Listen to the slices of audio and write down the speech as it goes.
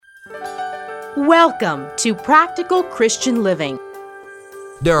Welcome to Practical Christian Living.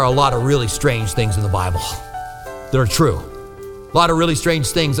 There are a lot of really strange things in the Bible that are true. A lot of really strange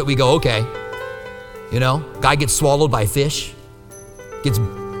things that we go, okay, guy gets swallowed by a fish, gets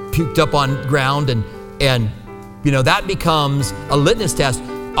puked up on ground, and that becomes a litmus test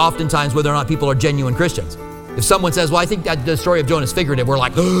oftentimes whether or not people are genuine Christians. If someone says, well, I think that the story of Jonah is figurative, we're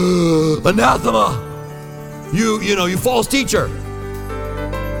like, anathema, you false teacher.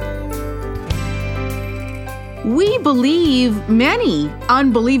 We believe many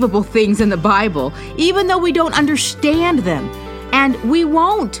unbelievable things in the Bible, even though we don't understand them. And we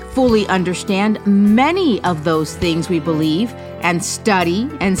won't fully understand many of those things we believe and study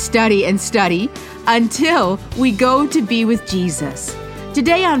and study and study until we go to be with Jesus.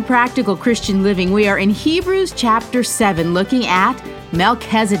 Today on Practical Christian Living, we are in Hebrews chapter 7, looking at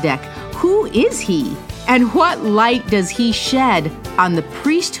Melchizedek. Who is he? And what light does he shed on the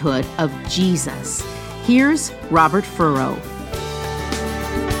priesthood of Jesus? Here's Robert Furrow.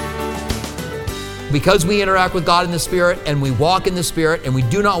 Because we interact with God in the Spirit and we walk in the Spirit and we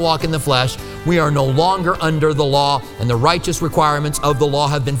do not walk in the flesh, we are no longer under the law, and the righteous requirements of the law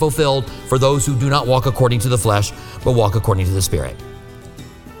have been fulfilled for those who do not walk according to the flesh, but walk according to the Spirit.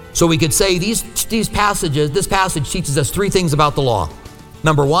 So we could say this passage teaches us three things about the law.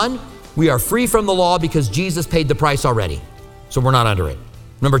 Number one, we are free from the law because Jesus paid the price already, so we're not under it.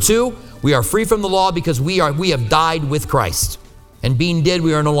 Number two, we are free from the law because we have died with Christ. And being dead,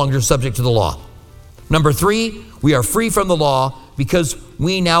 we are no longer subject to the law. Number three, we are free from the law because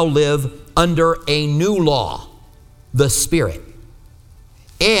we now live under a new law, the Spirit,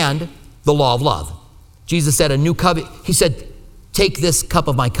 and the law of love. Jesus said a new covenant. He said, take this cup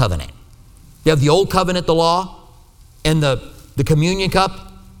of my covenant. You have the old covenant, the law, and the communion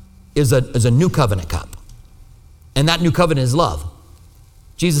cup is a new covenant cup. And that new covenant is love.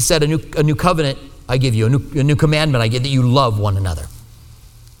 Jesus said, a new covenant I give you, a new commandment I give, that you love one another.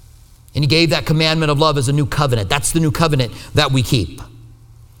 And he gave that commandment of love as a new covenant. That's the new covenant that we keep.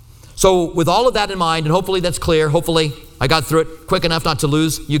 So with all of that in mind, and hopefully that's clear, hopefully I got through it quick enough not to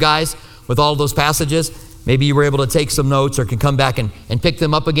lose you guys with all of those passages. Maybe you were able to take some notes or can come back and pick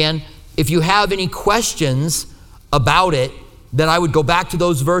them up again. If you have any questions about it, then I would go back to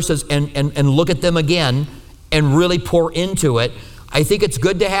those verses and look at them again and really pour into it. I think it's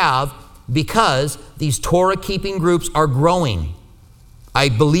good to have because these Torah-keeping groups are growing. I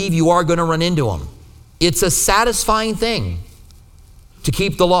believe you are going to run into them. It's a satisfying thing to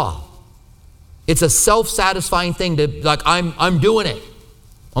keep the law. It's a self-satisfying thing to, like, I'm doing it.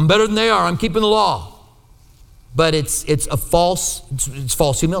 I'm better than they are. I'm keeping the law. But it's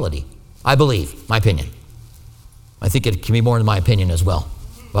false humility, I believe, my opinion. I think it can be more than my opinion as well,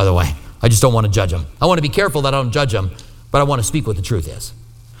 by the way. I just don't want to judge them. I want to be careful that I don't judge them, but I want to speak what the truth is.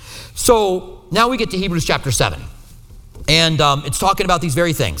 So now we get to Hebrews chapter 7. And it's talking about these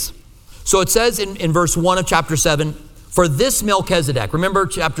very things. So it says in verse 1 of chapter 7, for this Melchizedek, remember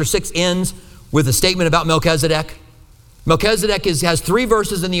chapter 6 ends with a statement about Melchizedek. Melchizedek has 3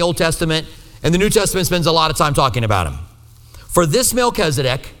 verses in the Old Testament, and the New Testament spends a lot of time talking about him. For this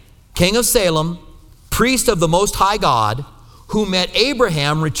Melchizedek, king of Salem, priest of the Most High God, who met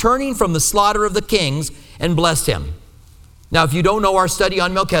Abraham returning from the slaughter of the kings and blessed him. Now, if you don't know our study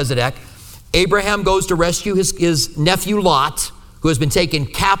on Melchizedek, Abraham goes to rescue his nephew Lot, who has been taken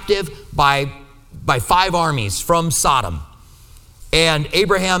captive by 5 armies from Sodom. And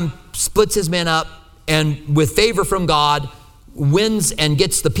Abraham splits his men up and with favor from God wins and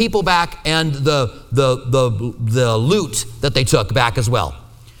gets the people back and the loot that they took back as well.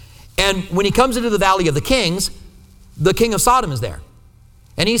 And when he comes into the Valley of the Kings, the king of Sodom is there.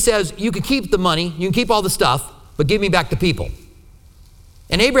 And he says, you can keep the money, you can keep all the stuff, but give me back the people.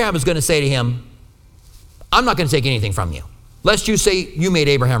 And Abraham is going to say to him, I'm not going to take anything from you, lest you say you made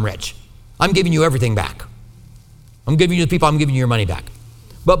Abraham rich. I'm giving you everything back. I'm giving you the people, I'm giving you your money back.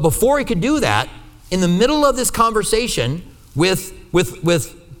 But before he could do that, in the middle of this conversation with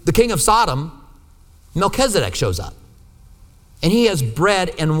the king of Sodom, Melchizedek shows up. And he has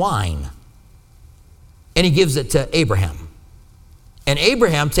bread and wine. And he gives it to Abraham. And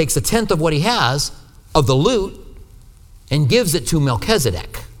Abraham takes 1/10 of what he has of the loot and gives it to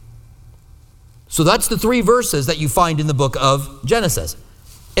Melchizedek. So that's the 3 verses that you find in the book of Genesis.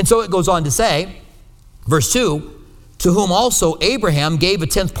 And so it goes on to say, verse 2, to whom also Abraham gave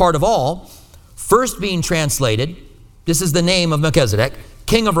 1/10 part of all, first being translated, this is the name of Melchizedek,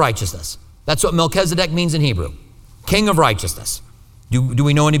 king of righteousness. That's what Melchizedek means in Hebrew, king of righteousness. Do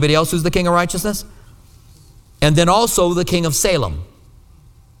we know anybody else who's the king of righteousness? And then also the king of Salem,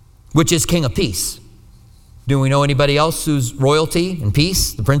 which is king of peace. Do we know anybody else who's royalty and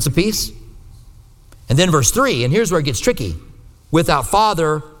peace, the Prince of Peace? And then verse 3, and here's where it gets tricky. Without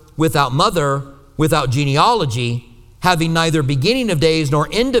father, without mother, without genealogy, having neither beginning of days nor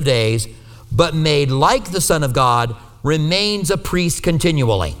end of days, but made like the Son of God, remains a priest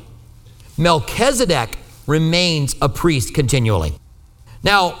continually. Melchizedek remains a priest continually.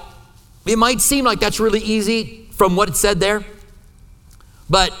 Now, it might seem like that's really easy from what it said there,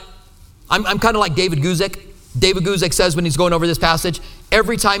 but I'm kind of like David Guzik. David Guzik says when he's going over this passage,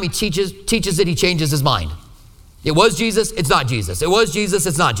 every time he teaches it, he changes his mind. It was Jesus, it's not Jesus. It was Jesus,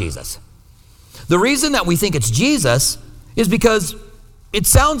 it's not Jesus. The reason that we think it's Jesus is because it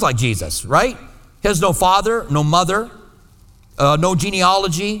sounds like Jesus, right? He has no father, no mother, no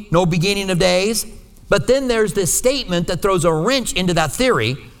genealogy, no beginning of days. But then there's this statement that throws a wrench into that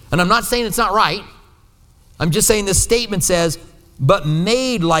theory. And I'm not saying it's not right. I'm just saying this statement says, but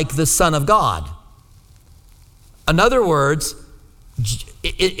made like the Son of God. In other words,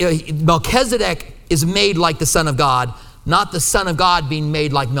 Melchizedek is made like the Son of God, not the Son of God being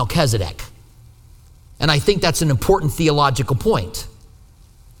made like Melchizedek. And I think that's an important theological point.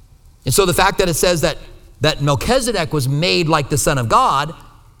 And so the fact that it says that Melchizedek was made like the Son of God,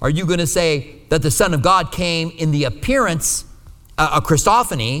 are you going to say that the Son of God came in the appearance, a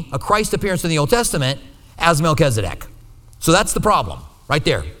Christophany, a Christ appearance in the Old Testament as Melchizedek? So that's the problem right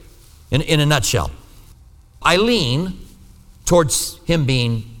there in a nutshell. I lean towards him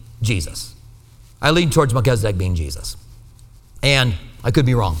being Jesus. I lean towards Melchizedek being Jesus. And I could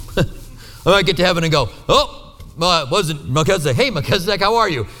be wrong. I might get to heaven and go, oh, well, it wasn't Melchizedek. Hey, Melchizedek, how are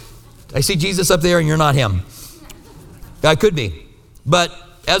you? I see Jesus up there and you're not him. I could be. But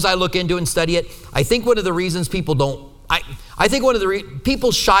as I look into it and study it, I think one of the reasons people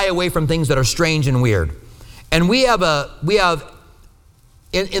people shy away from things that are strange and weird. And we have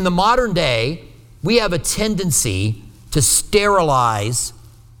in the modern day, we have a tendency to sterilize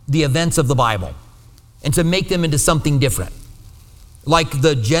the events of the Bible and to make them into something different. Like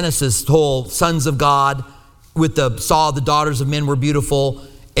the Genesis whole sons of God saw the daughters of men were beautiful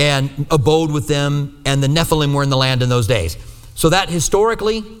and abode with them, and the Nephilim were in the land in those days. So that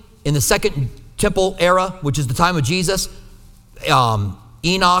historically, in the Second Temple era, which is the time of Jesus,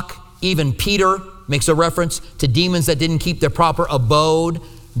 Enoch, even Peter makes a reference to demons that didn't keep their proper abode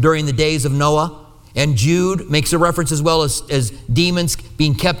during the days of Noah. And Jude makes a reference as well as demons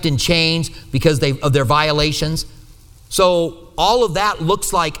being kept in chains because of their violations. So all of that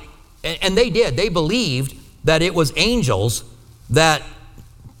looks like, and they believed that it was angels that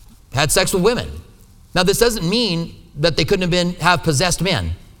had sex with women. Now this doesn't mean that they couldn't have possessed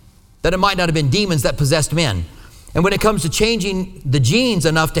men, that it might not have been demons that possessed men. And when it comes to changing the genes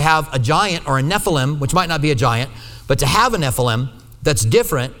enough to have a giant or a Nephilim, which might not be a giant, but to have a Nephilim that's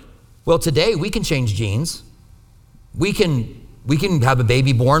different, well, today we can change genes. We can have a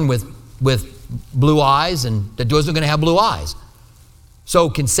baby born with blue eyes and that wasn't going to have blue eyes. So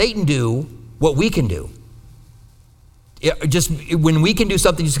can Satan do what we can do? When we can do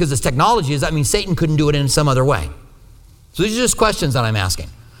something just because it's technology, does that mean Satan couldn't do it in some other way? So these are just questions that I'm asking.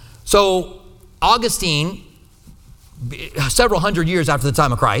 So Augustine, several hundred years after the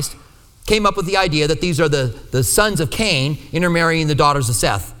time of Christ, came up with the idea that these are the sons of Cain intermarrying the daughters of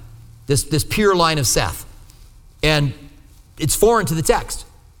Seth, this pure line of Seth. And it's foreign to the text.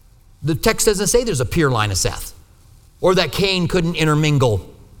 The text doesn't say there's a pure line of Seth, or that Cain couldn't intermingle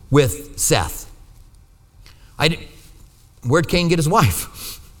with Seth. Where'd Cain get his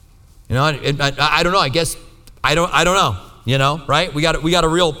wife? I don't know. I guess I don't know. Right? We got a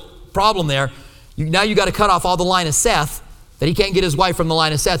real problem there. Now you got to cut off all the line of Seth, that he can't get his wife from the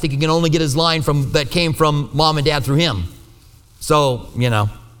line of Seth. He can only get his line that came from mom and dad through him. So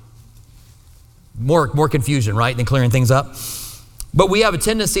more confusion, right, than clearing things up. But we have a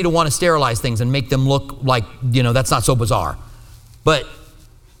tendency to want to sterilize things and make them look like that's not so bizarre. But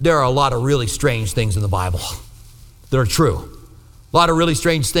there are a lot of really strange things in the Bible that are true. A lot of really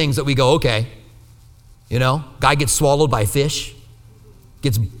strange things that we go, okay, guy gets swallowed by a fish,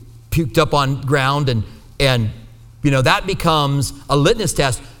 gets puked up on ground, and that becomes a litmus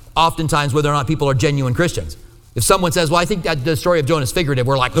test oftentimes whether or not people are genuine Christians. If someone says, well, I think that the story of Jonah is figurative,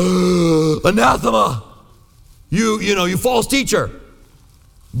 we're like, anathema, you false teacher.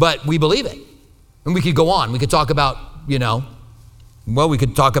 But we believe it. And we could go on. We could talk about, we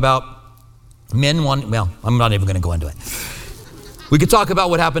could talk about I'm not even going to go into it. We could talk about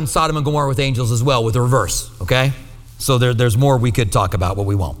what happened in Sodom and Gomorrah with angels as well, with the reverse, okay? So there's more we could talk about, but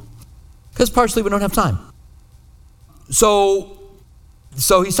we won't. Because partially we don't have time. So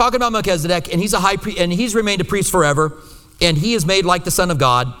he's talking about Melchizedek, and he's a high priest, and he's remained a priest forever, and he is made like the Son of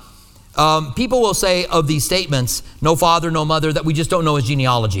God. People will say of these statements, no father, no mother, that we just don't know his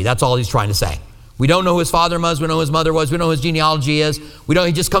genealogy. That's all he's trying to say. We don't know who his father was, we don't know who his mother was, we don't know who his genealogy is.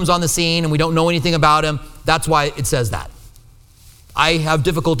 He just comes on the scene and we don't know anything about him. That's why it says that. I have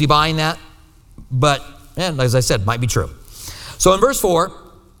difficulty buying that, but as I said, might be true. So in verse 4,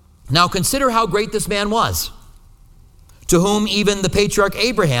 now consider how great this man was, to whom even the patriarch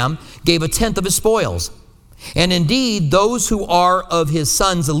Abraham gave a tenth of his spoils. And indeed, those who are of his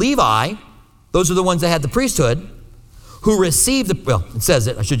sons Levi, those are the ones that had the priesthood, who received it says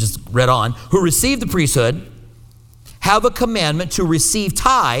it, I should just read on, who received the priesthood, have a commandment to receive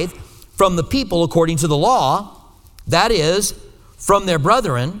tithe from the people according to the law, that is, from their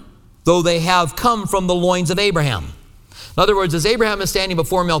brethren, though they have come from the loins of Abraham. In other words, as Abraham is standing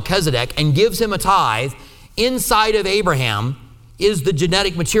before Melchizedek and gives him a tithe, inside of Abraham is the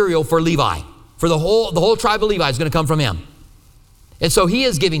genetic material for Levi. For the whole tribe of Levi is going to come from him. And so he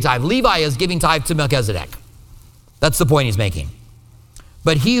is giving tithe. Levi is giving tithe to Melchizedek. That's the point he's making.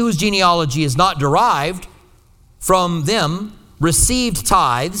 But he whose genealogy is not derived from them received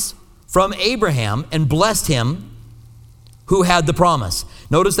tithes from Abraham and blessed him who had the promise.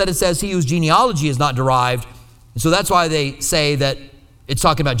 Notice that it says he whose genealogy is not derived. And so that's why they say that it's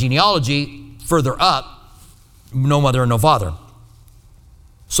talking about genealogy further up, no mother and no father.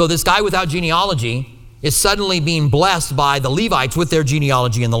 So this guy without genealogy is suddenly being blessed by the Levites with their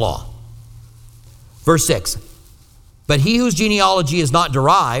genealogy in the law. Verse 6, but he whose genealogy is not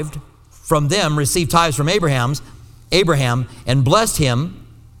derived from them received tithes from Abraham and blessed him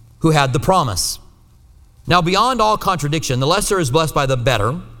who had the promise. Now beyond all contradiction, the lesser is blessed by the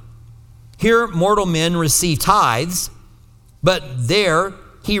better. Here mortal men receive tithes, but there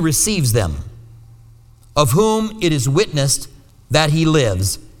he receives them, of whom it is witnessed that he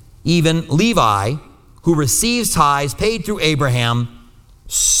lives, even Levi, who receives tithes paid through Abraham,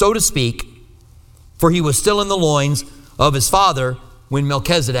 so to speak, for he was still in the loins of his father when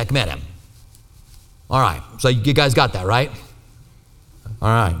Melchizedek met him. All right, so you guys got that, right? All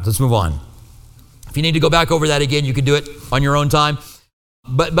right, let's move on. If you need to go back over that again, you can do it on your own time.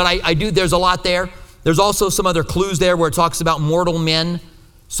 But I do, there's a lot there. There's also some other clues there where it talks about mortal men.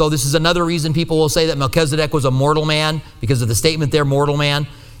 So this is another reason people will say that Melchizedek was a mortal man, because of the statement there, mortal man.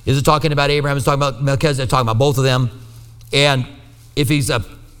 Is it talking about Abraham? It's talking about Melchizedek, talking about both of them. And if it's a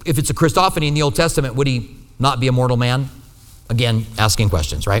Christophany in the Old Testament, would he not be a mortal man? Again, asking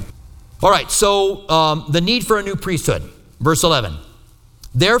questions, right? All right, so the need for a new priesthood. Verse 11.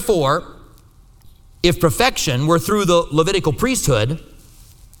 Therefore, if perfection were through the Levitical priesthood,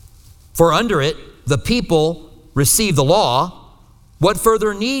 for under it the people receive the law, what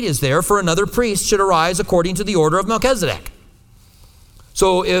further need is there for another priest should arise according to the order of Melchizedek?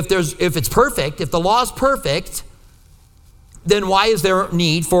 So if it's perfect, if the law is perfect, then why is there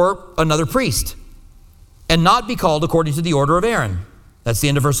need for another priest? And not be called according to the order of Aaron. That's the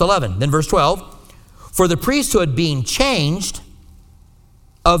end of verse 11. Then verse 12, for the priesthood being changed,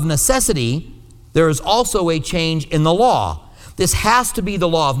 of necessity, there is also a change in the law. This has to be the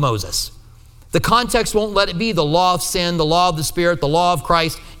law of Moses. The context won't let it be the law of sin, the law of the Spirit, the law of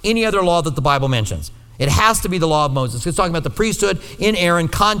Christ, any other law that the Bible mentions. It has to be the law of Moses. It's talking about the priesthood in Aaron.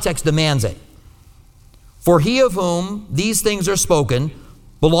 Context demands it. For he of whom these things are spoken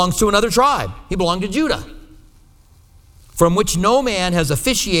belongs to another tribe. He belonged to Judah, from which no man has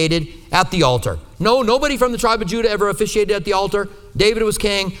officiated at the altar. No, nobody from the tribe of Judah ever officiated at the altar. David was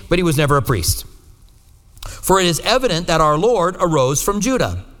king, but he was never a priest. For it is evident that our Lord arose from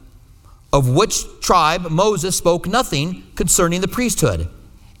Judah, of which tribe Moses spoke nothing concerning the priesthood.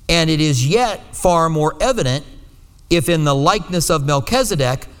 And it is yet far more evident if in the likeness of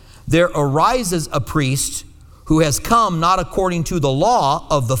Melchizedek there arises a priest who has come not according to the law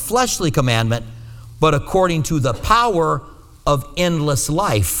of the fleshly commandment, but according to the power of endless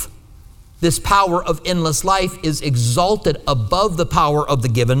life. This power of endless life is exalted above the power of the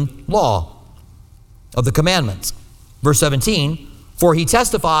given law, of the commandments. Verse 17, for he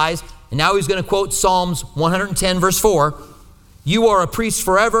testifies, and now he's going to quote Psalms 110 verse 4, you are a priest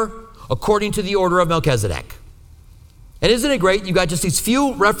forever according to the order of Melchizedek. And isn't it great? You got just these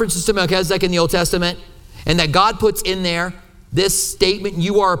few references to Melchizedek in the Old Testament, and that God puts in there this statement,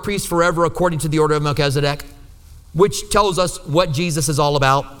 you are a priest forever according to the order of Melchizedek, which tells us what Jesus is all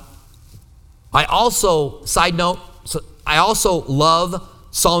about. I also, side note, I also love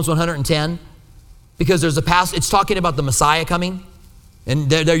Psalms 110 because there's a passage, it's talking about the Messiah coming. And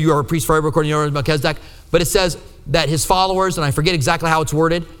there you are a priest forever according to the order of Melchizedek. But it says that his followers, and I forget exactly how it's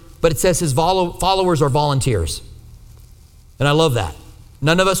worded, but it says his followers are volunteers. And I love that.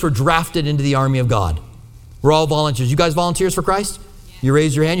 None of us were drafted into the army of God. We're all volunteers. You guys volunteers for Christ? Yeah. You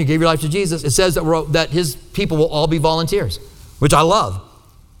raised your hand, you gave your life to Jesus. It says that his people will all be volunteers, which I love.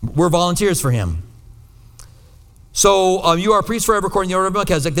 We're volunteers for him. So you are a priest forever according to the order of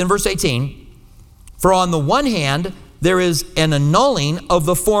Melchizedek. Then verse 18, for on the one hand, there is an annulling of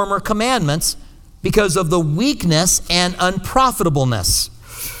the former commandments because of the weakness and unprofitableness.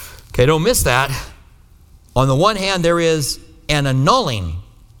 Okay, don't miss that. On the one hand, there is an annulling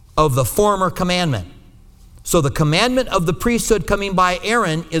of the former commandment. So the commandment of the priesthood coming by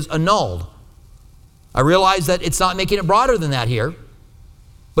Aaron is annulled. I realize that it's not making it broader than that here,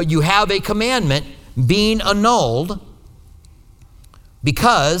 but you have a commandment being annulled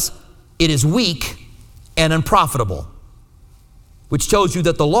because it is weak and unprofitable, which tells you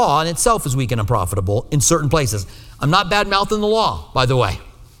that the law in itself is weak and unprofitable in certain places. I'm not bad-mouthing the law, by the way.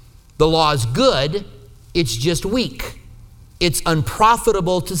 The law is good, it's just weak. It's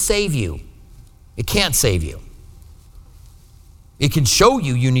unprofitable to save you. It can't save you. It can show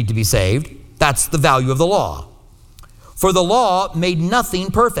you need to be saved. That's the value of the law. For the law made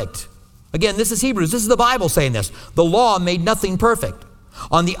nothing perfect. Again, this is Hebrews. This is the Bible saying this. The law made nothing perfect.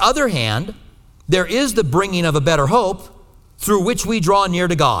 On the other hand, there is the bringing of a better hope through which we draw near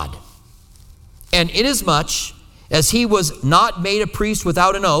to God. And inasmuch as he was not made a priest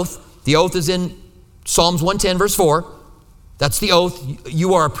without an oath, the oath is in Psalms 110, verse 4. That's the oath.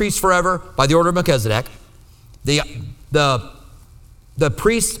 You are a priest forever by the order of Melchizedek. The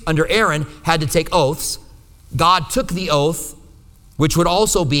priest under Aaron had to take oaths. God took the oath, which would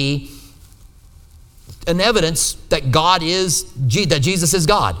also be an evidence that that Jesus is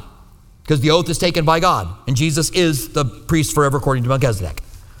God, because the oath is taken by God, and Jesus is the priest forever according to Melchizedek.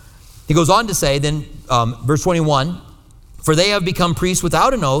 He goes on to say, then, verse 21, for they have become priests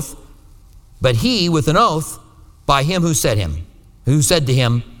without an oath, but he with an oath by him who said to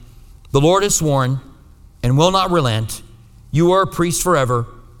him, the Lord has sworn and will not relent. You are a priest forever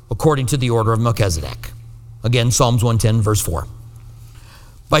according to the order of Melchizedek. Again, Psalms 110, verse 4.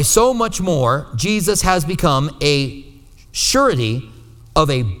 By so much more, Jesus has become a surety of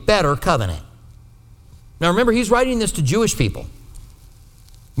a better covenant. Now remember, he's writing this to Jewish people.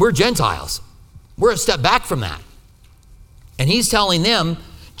 We're Gentiles. We're a step back from that. And he's telling them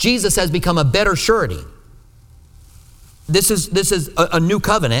Jesus has become a better surety. This is a new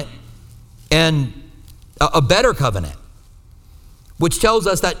covenant and a better covenant, which tells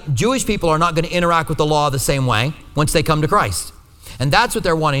us that Jewish people are not going to interact with the law the same way once they come to Christ. And that's what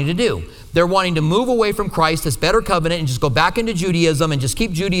they're wanting to do. They're wanting to move away from Christ, this better covenant, and just go back into Judaism and just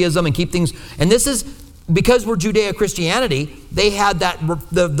keep Judaism and keep things. And this is because we're Judeo-Christianity, they had that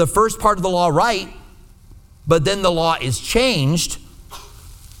the first part of the law right, but then the law is changed.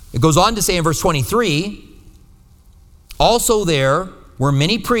 It goes on to say in verse 23, also there were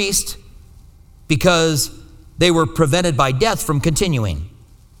many priests because they were prevented by death from continuing.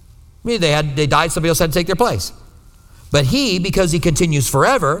 I mean, they died, somebody else had to take their place. But he, because he continues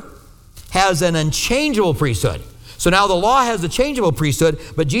forever, has an unchangeable priesthood. So now the law has a changeable priesthood,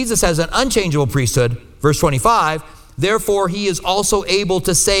 but Jesus has an unchangeable priesthood. Verse 25, therefore he is also able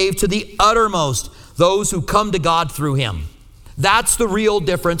to save to the uttermost those who come to God through him. That's the real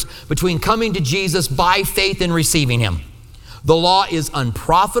difference between coming to Jesus by faith and receiving him. The law is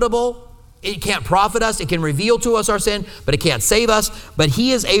unprofitable. It can't profit us. It can reveal to us our sin, but it can't save us. But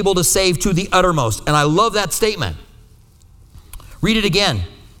he is able to save to the uttermost. And I love that statement. Read it again.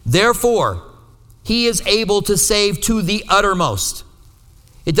 Therefore, he is able to save to the uttermost.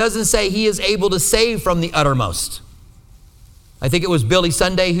 It doesn't say he is able to save from the uttermost. I think it was Billy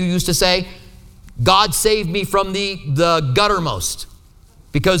Sunday who used to say, God saved me from the guttermost,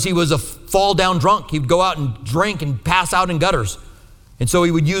 because he was a fall down drunk. He'd go out and drink and pass out in gutters. And so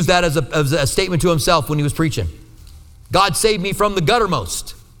he would use that as a statement to himself when he was preaching. God saved me from the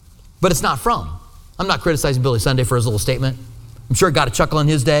guttermost. But it's not from. I'm not criticizing Billy Sunday for his little statement. I'm sure it got a chuckle in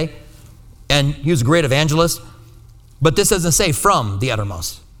his day. And he was a great evangelist. But this doesn't say from the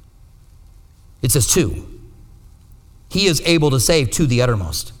uttermost. It says to. He is able to save to the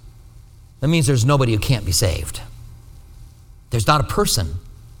uttermost. That means there's nobody who can't be saved. There's not a person.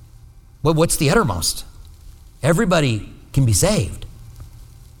 Well, what's the uttermost? Everybody can be saved.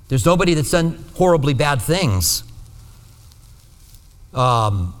 There's nobody that's done horribly bad things. Who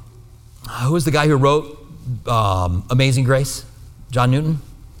was the guy who wrote Amazing Grace? John Newton?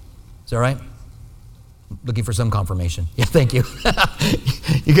 Is that right? Looking for some confirmation. Yeah, thank you.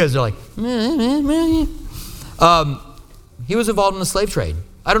 You guys are like, he was involved in the slave trade.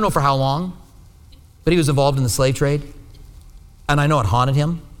 I don't know for how long, but he was involved in the slave trade. And I know it haunted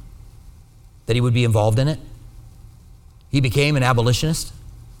him that he would be involved in it. He became an abolitionist.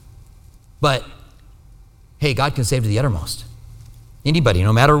 But, hey, God can save to the uttermost. Anybody,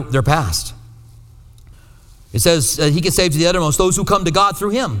 no matter their past. It says he can save to the uttermost those who come to God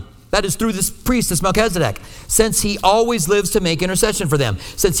through him. That is through this priest, this Melchizedek, since he always lives to make intercession for them.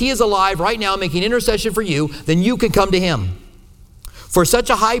 Since he is alive right now making intercession for you, then you can come to him. For such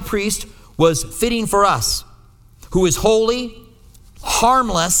a high priest was fitting for us, who is holy,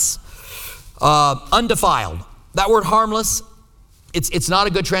 harmless, undefiled. That word harmless, it's not a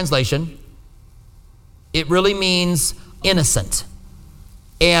good translation. It really means innocent.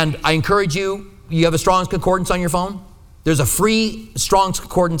 And I encourage you, you have a Strong's Concordance on your phone? There's a free Strong's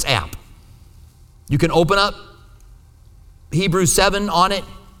Concordance app. You can open up Hebrews 7 on it.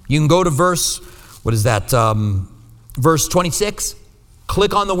 You can go to verse 26.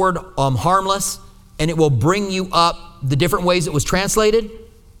 Click on the word harmless, and it will bring you up the different ways it was translated,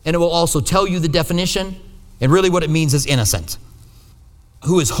 and it will also tell you the definition, and really what it means is innocent.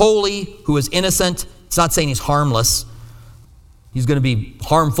 Who is holy, who is innocent. It's not saying he's harmless. He's going to be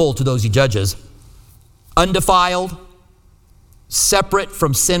harmful to those he judges. Undefiled, separate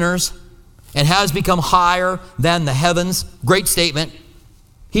from sinners, and has become higher than the heavens. Great statement.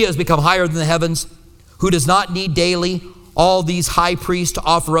 He has become higher than the heavens, who does not need daily all these high priests to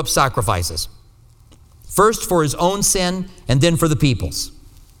offer up sacrifices. First for his own sin, and then for the people's.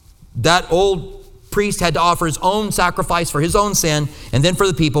 That old priest had to offer his own sacrifice for his own sin, and then for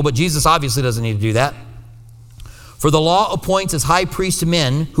the people, but Jesus obviously doesn't need to do that. For the law appoints as high priests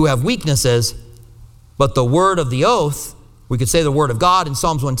men who have weaknesses, but the word of the oath, we could say the word of God in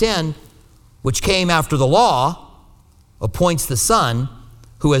Psalms 110, which came after the law, appoints the Son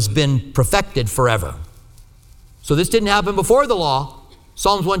who has been perfected forever. So this didn't happen before the law.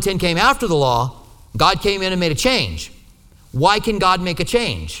 Psalms 110 came after the law. God came in and made a change. Why can God make a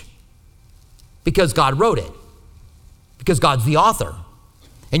change? Because God wrote it. Because God's the author.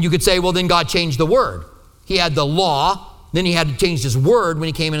 And you could say, well, then God changed the word. He had the law, then he had to change his word when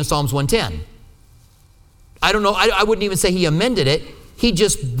he came into Psalms 110. I don't know, I wouldn't even say he amended it. He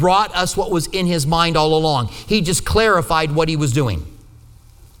just brought us what was in his mind all along. He just clarified what he was doing.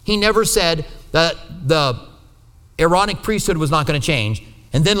 He never said that the Aaronic priesthood was not going to change,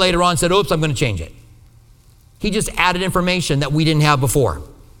 and then later on said, oops, I'm going to change it. He just added information that we didn't have before.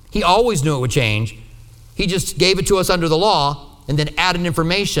 He always knew it would change. He just gave it to us under the law and then added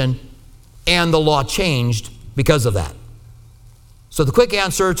information, and the law changed because of that. So the quick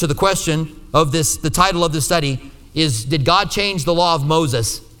answer to the question of this, the title of this study is, did God change the law of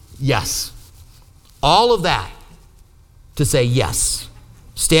Moses? Yes. All of that to say yes.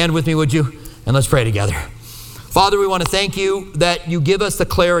 Stand with me, would you? And let's pray together. Father, we want to thank you that you give us the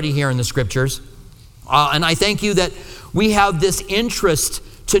clarity here in the scriptures. And I thank you that we have this interest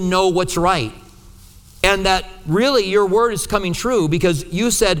to know what's right. And that really your word is coming true, because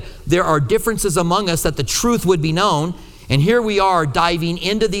you said there are differences among us that the truth would be known. And here we are diving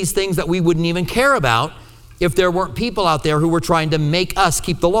into these things that we wouldn't even care about if there weren't people out there who were trying to make us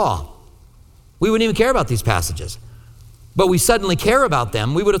keep the law. We wouldn't even care about these passages. But we suddenly care about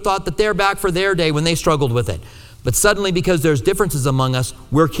them. We would have thought that they're back for their day when they struggled with it. But suddenly, because there's differences among us,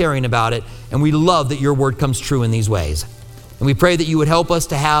 we're caring about it. And we love that your word comes true in these ways. And we pray that you would help us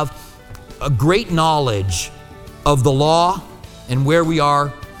to have a great knowledge of the law and where we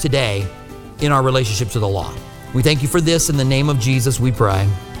are today in our relationship to the law. We thank you for this. In the name of Jesus, we pray.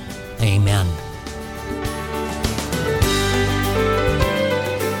 Amen.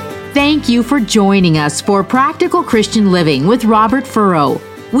 Thank you for joining us for Practical Christian Living with Robert Furrow.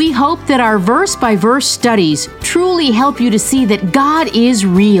 We hope that our verse-by-verse studies truly help you to see that God is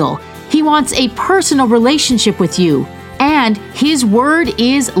real. He wants a personal relationship with you, and His Word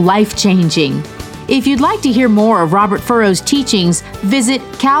is life-changing. If you'd like to hear more of Robert Furrow's teachings, visit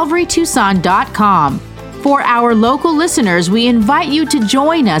calvarytucson.com. For our local listeners, we invite you to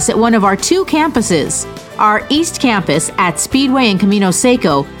join us at one of our two campuses. Our East Campus at Speedway in Camino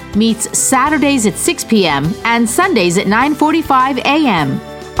Seco meets Saturdays at 6 p.m. and Sundays at 9:45 a.m.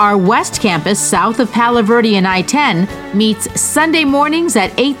 Our West Campus, south of Palo Verde and I-10, meets Sunday mornings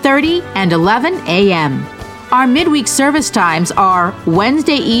at 8:30 and 11 a.m. Our midweek service times are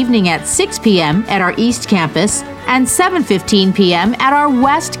Wednesday evening at 6 p.m. at our East Campus and 7:15 p.m. at our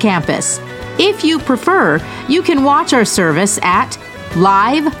West Campus. If you prefer, you can watch our service at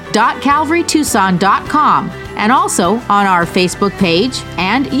live.calvarytucson.com and also on our Facebook page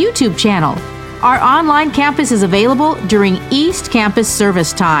and YouTube channel. Our online campus is available during East Campus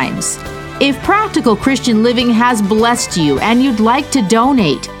service times. If Practical Christian Living has blessed you and you'd like to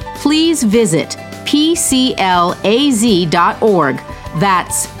donate, please visit PCLAZ.org.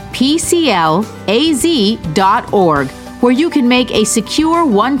 That's PCLAZ.org. where you can make a secure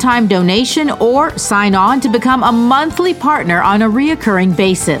one-time donation or sign on to become a monthly partner on a reoccurring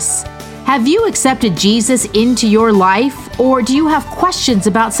basis. Have you accepted Jesus into your life, or do you have questions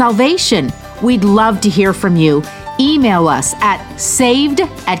about salvation? We'd love to hear from you. Email us at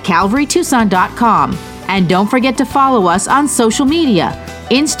saved@calvarytucson.com. And don't forget to follow us on social media,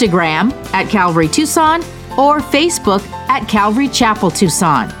 Instagram at Calvary Tucson or Facebook at Calvary Chapel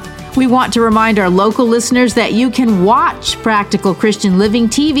Tucson. We want to remind our local listeners that you can watch Practical Christian Living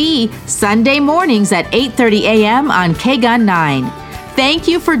TV Sunday mornings at 8:30 a.m. on KGUN 9. Thank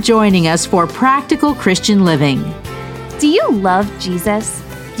you for joining us for Practical Christian Living. Do you love Jesus?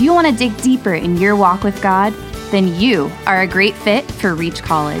 Do you want to dig deeper in your walk with God? Then you are a great fit for Reach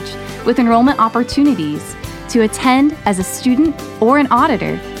College, with enrollment opportunities. To attend as a student or an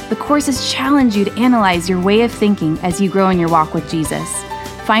auditor, the courses challenge you to analyze your way of thinking as you grow in your walk with Jesus.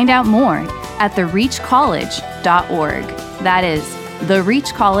 Find out more at thereachcollege.org. That is,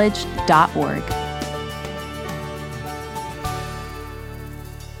 thereachcollege.org.